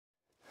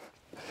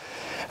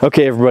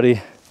Okay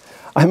everybody,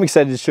 I'm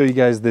excited to show you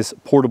guys this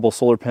portable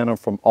solar panel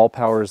from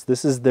ALLPOWERS.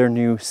 This is their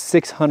new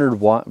 600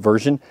 watt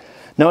version.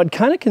 Now I'd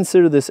kind of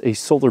consider this a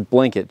solar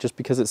blanket just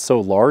because it's so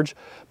large,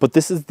 but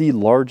this is the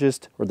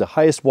largest or the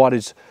highest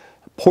wattage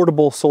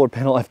portable solar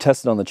panel I've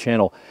tested on the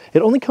channel.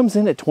 It only comes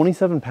in at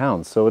 27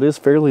 pounds, so it is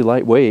fairly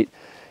lightweight.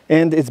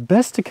 And it's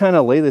best to kind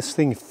of lay this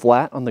thing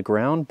flat on the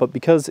ground, but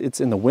because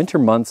it's in the winter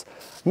months,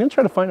 I'm gonna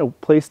try to find a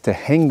place to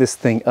hang this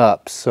thing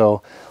up.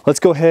 So let's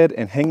go ahead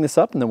and hang this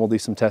up and then we'll do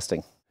some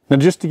testing. Now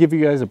just to give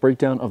you guys a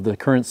breakdown of the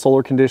current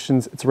solar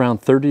conditions, it's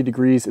around 30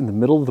 degrees in the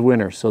middle of the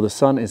winter, so the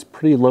sun is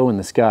pretty low in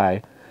the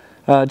sky.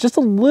 Just a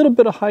little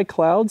bit of high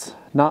clouds,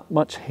 not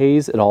much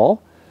haze at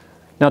all.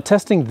 Now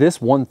testing this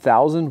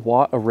 1000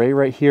 watt array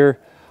right here,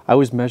 I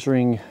was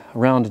measuring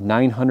around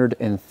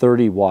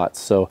 930 watts,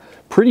 so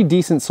pretty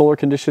decent solar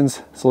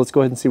conditions. So let's go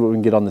ahead and see what we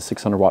can get on the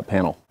 600 watt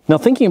panel. Now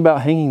thinking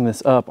about hanging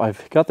this up,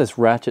 I've got this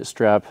ratchet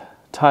strap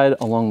tied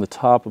along the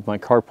top of my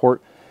carport,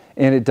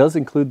 and it does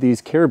include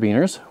these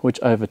carabiners,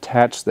 which I've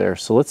attached there.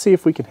 So let's see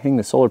if we can hang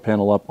the solar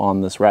panel up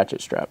on this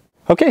ratchet strap.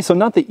 Okay, so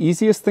not the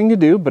easiest thing to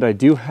do, but I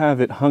do have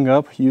it hung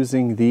up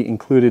using the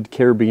included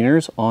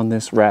carabiners on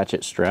this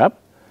ratchet strap.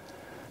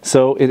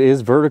 So it is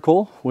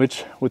vertical,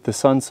 which with the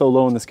sun so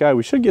low in the sky,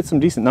 we should get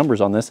some decent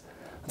numbers on this.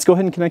 Let's go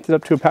ahead and connect it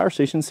up to a power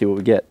station and see what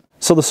we get.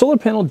 So the solar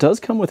panel does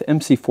come with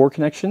MC4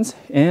 connections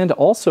and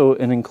also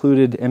an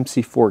included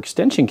MC4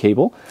 extension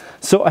cable.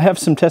 So I have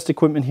some test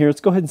equipment here.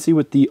 Let's go ahead and see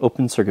what the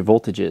open circuit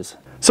voltage is.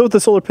 So with the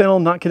solar panel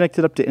not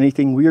connected up to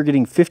anything, we are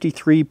getting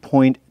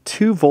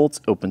 53.2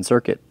 volts open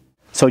circuit.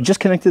 So I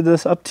just connected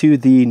this up to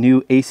the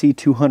new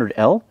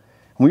AC200L.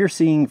 We are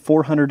seeing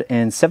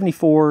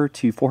 474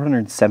 to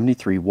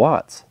 473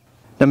 watts.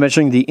 Now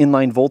measuring the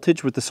inline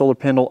voltage with the solar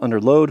panel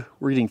under load,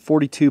 we're getting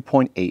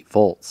 42.8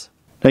 volts.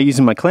 Now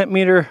using my clamp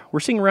meter, we're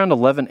seeing around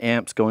 11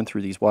 amps going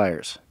through these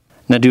wires.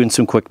 Now doing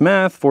some quick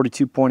math,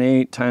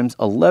 42.8 times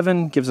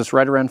 11 gives us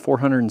right around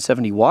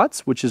 470 watts,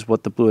 which is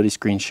what the Blue Eddy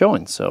screen's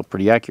showing, so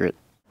pretty accurate.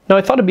 Now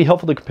I thought it'd be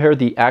helpful to compare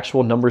the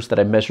actual numbers that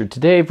I measured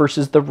today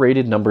versus the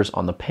rated numbers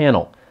on the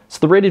panel. So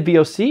the rated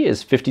VOC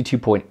is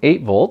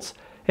 52.8 volts,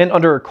 and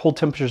under cold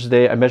temperatures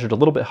today, I measured a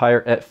little bit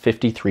higher at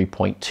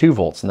 53.2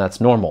 volts, and that's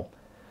normal.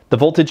 The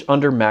voltage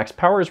under max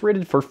power is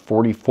rated for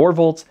 44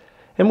 volts,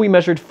 and we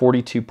measured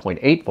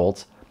 42.8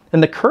 volts.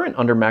 And the current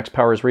under max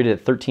power is rated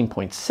at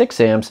 13.6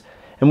 amps,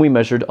 and we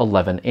measured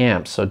 11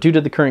 amps. So due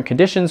to the current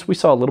conditions, we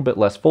saw a little bit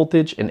less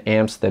voltage in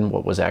amps than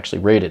what was actually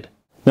rated.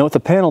 Now with a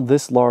panel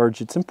this large,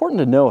 it's important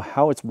to know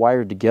how it's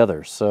wired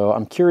together. So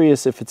I'm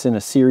curious if it's in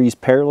a series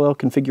parallel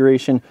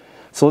configuration.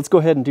 So let's go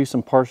ahead and do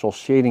some partial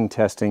shading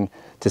testing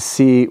to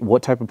see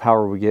what type of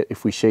power we get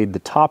if we shade the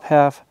top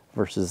half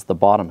versus the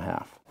bottom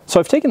half. So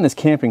I've taken this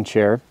camping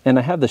chair and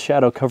I have the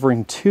shadow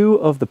covering two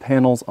of the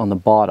panels on the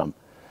bottom.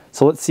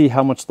 So let's see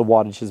how much the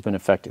wattage has been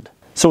affected.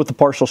 So with the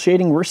partial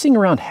shading, we're seeing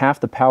around half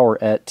the power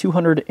at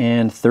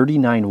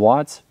 239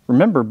 watts.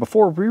 Remember,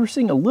 before we were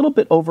seeing a little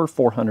bit over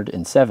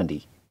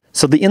 470.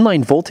 So the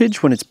inline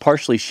voltage when it's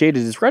partially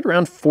shaded is right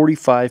around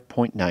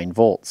 45.9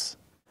 volts.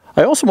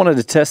 I also wanted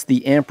to test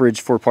the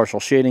amperage for partial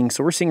shading,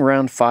 so we're seeing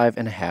around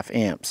 5.5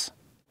 amps.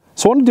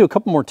 So I want to do a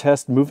couple more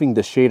tests moving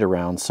the shade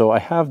around. So I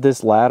have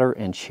this ladder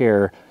and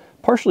chair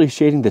partially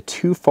shading the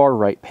two far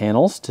right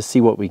panels to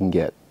see what we can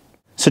get.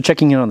 So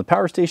checking in on the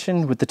power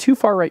station, with the two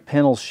far right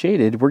panels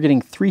shaded, we're getting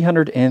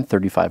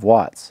 335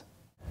 watts.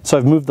 So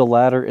I've moved the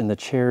ladder and the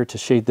chair to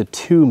shade the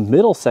two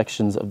middle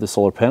sections of the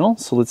solar panel.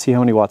 So let's see how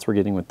many watts we're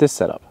getting with this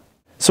setup.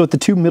 So with the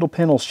two middle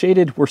panels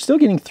shaded, we're still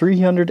getting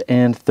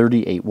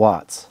 338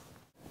 watts.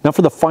 Now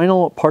for the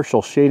final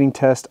partial shading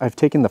test, I've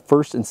taken the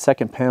first and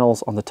second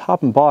panels on the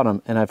top and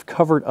bottom and I've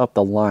covered up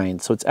the line.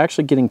 So it's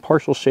actually getting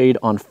partial shade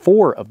on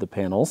 4 of the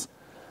panels.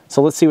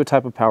 So let's see what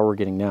type of power we're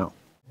getting now.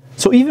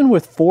 So even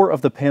with 4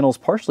 of the panels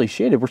partially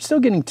shaded, we're still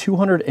getting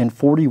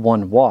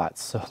 241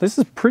 watts. So this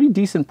is pretty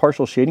decent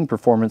partial shading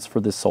performance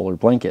for this solar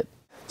blanket.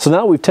 So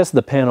now we've tested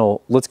the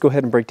panel, let's go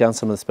ahead and break down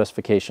some of the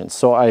specifications.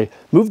 So I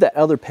moved that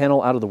other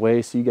panel out of the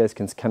way so you guys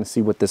can kind of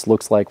see what this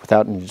looks like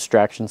without any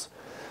distractions.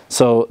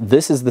 So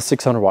this is the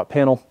 600 watt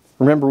panel.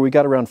 Remember, we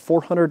got around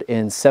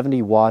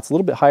 470 watts, a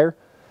little bit higher.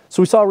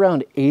 So we saw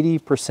around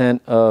 80%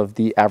 of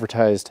the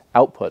advertised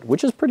output,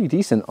 which is pretty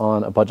decent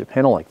on a budget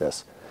panel like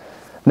this.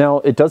 Now,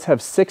 it does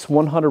have 6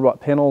 100 watt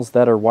panels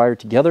that are wired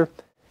together.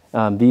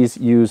 These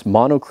use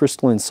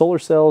monocrystalline solar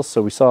cells,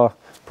 so we saw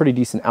pretty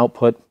decent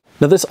output.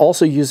 Now, this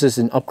also uses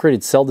an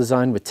upgraded cell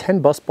design with 10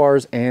 bus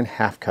bars and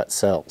half-cut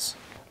cells.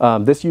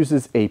 This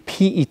uses a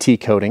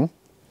PET coating.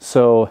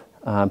 So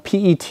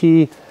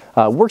PET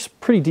works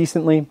pretty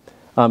decently.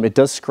 It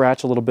does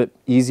scratch a little bit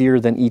easier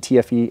than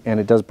ETFE, and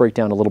it does break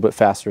down a little bit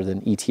faster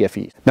than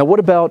ETFE. Now, what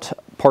about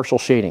partial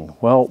shading?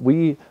 Well,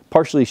 we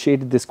partially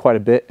shaded this quite a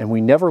bit, and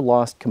we never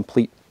lost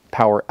complete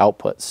power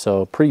output,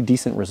 so pretty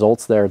decent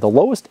results there. The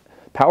lowest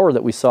power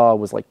that we saw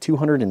was like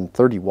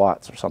 230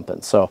 watts or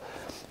something, so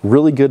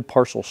really good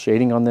partial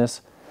shading on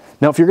this.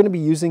 Now, if you're going to be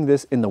using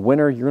this in the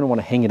winter, you're going to want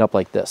to hang it up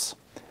like this.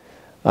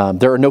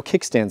 There are no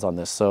kickstands on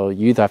this, so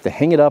you either have to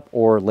hang it up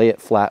or lay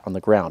it flat on the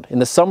ground. In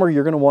the summer,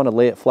 you're going to want to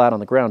lay it flat on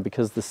the ground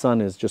because the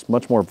sun is just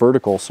much more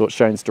vertical, so it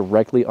shines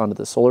directly onto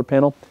the solar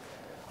panel.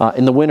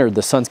 In the winter,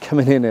 the sun's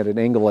coming in at an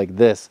angle like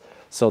this,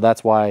 so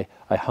that's why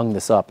I hung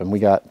this up and we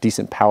got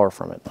decent power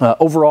from it.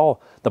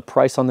 Overall, the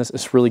price on this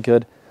is really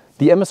good.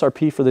 The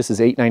MSRP for this is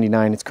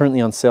 $8.99. It's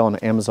currently on sale on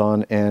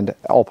Amazon and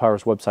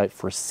AllPower's website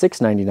for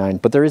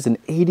 $6.99, but there is an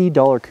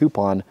 $80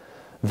 coupon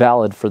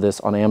valid for this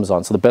on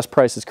Amazon. So the best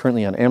price is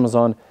currently on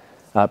Amazon.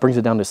 Brings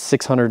it down to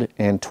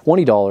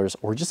 $620,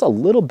 or just a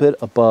little bit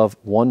above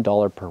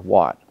 $1 per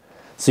watt.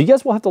 So you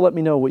guys will have to let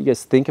me know what you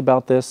guys think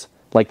about this,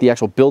 like the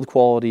actual build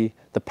quality,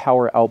 the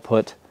power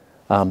output,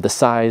 the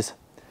size.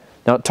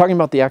 Now, talking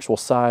about the actual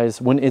size,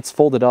 when it's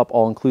folded up,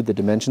 I'll include the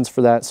dimensions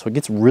for that, so it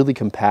gets really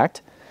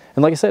compact.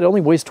 And like I said, it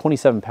only weighs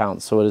 27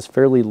 pounds, so it is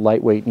fairly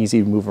lightweight and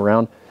easy to move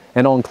around.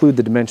 And I'll include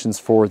the dimensions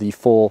for the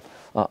full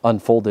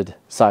unfolded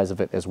size of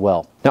it as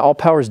well. Now,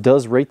 AllPowers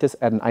does rate this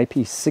at an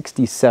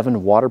IP67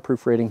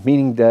 waterproof rating,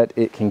 meaning that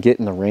it can get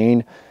in the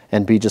rain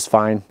and be just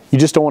fine. You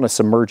just don't want to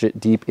submerge it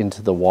deep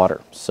into the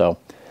water. So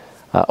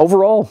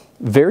overall,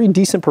 very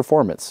decent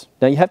performance.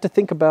 Now, you have to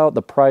think about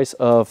the price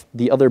of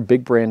the other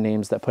big brand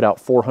names that put out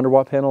 400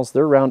 watt panels.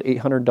 They're around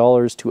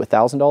 $800 to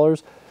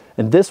 $1,000.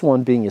 And this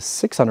one, being a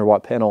 600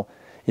 watt panel,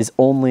 is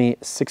only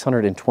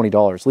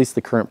 $620, at least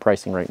the current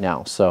pricing right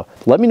now. So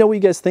let me know what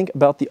you guys think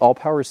about the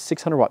AllPowers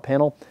 600 watt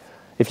panel.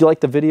 If you like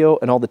the video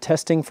and all the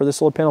testing for this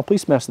solar panel,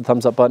 please smash the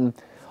thumbs up button.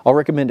 I'll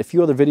recommend a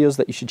few other videos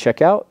that you should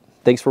check out.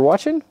 Thanks for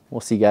watching. We'll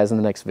see you guys in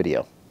the next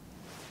video.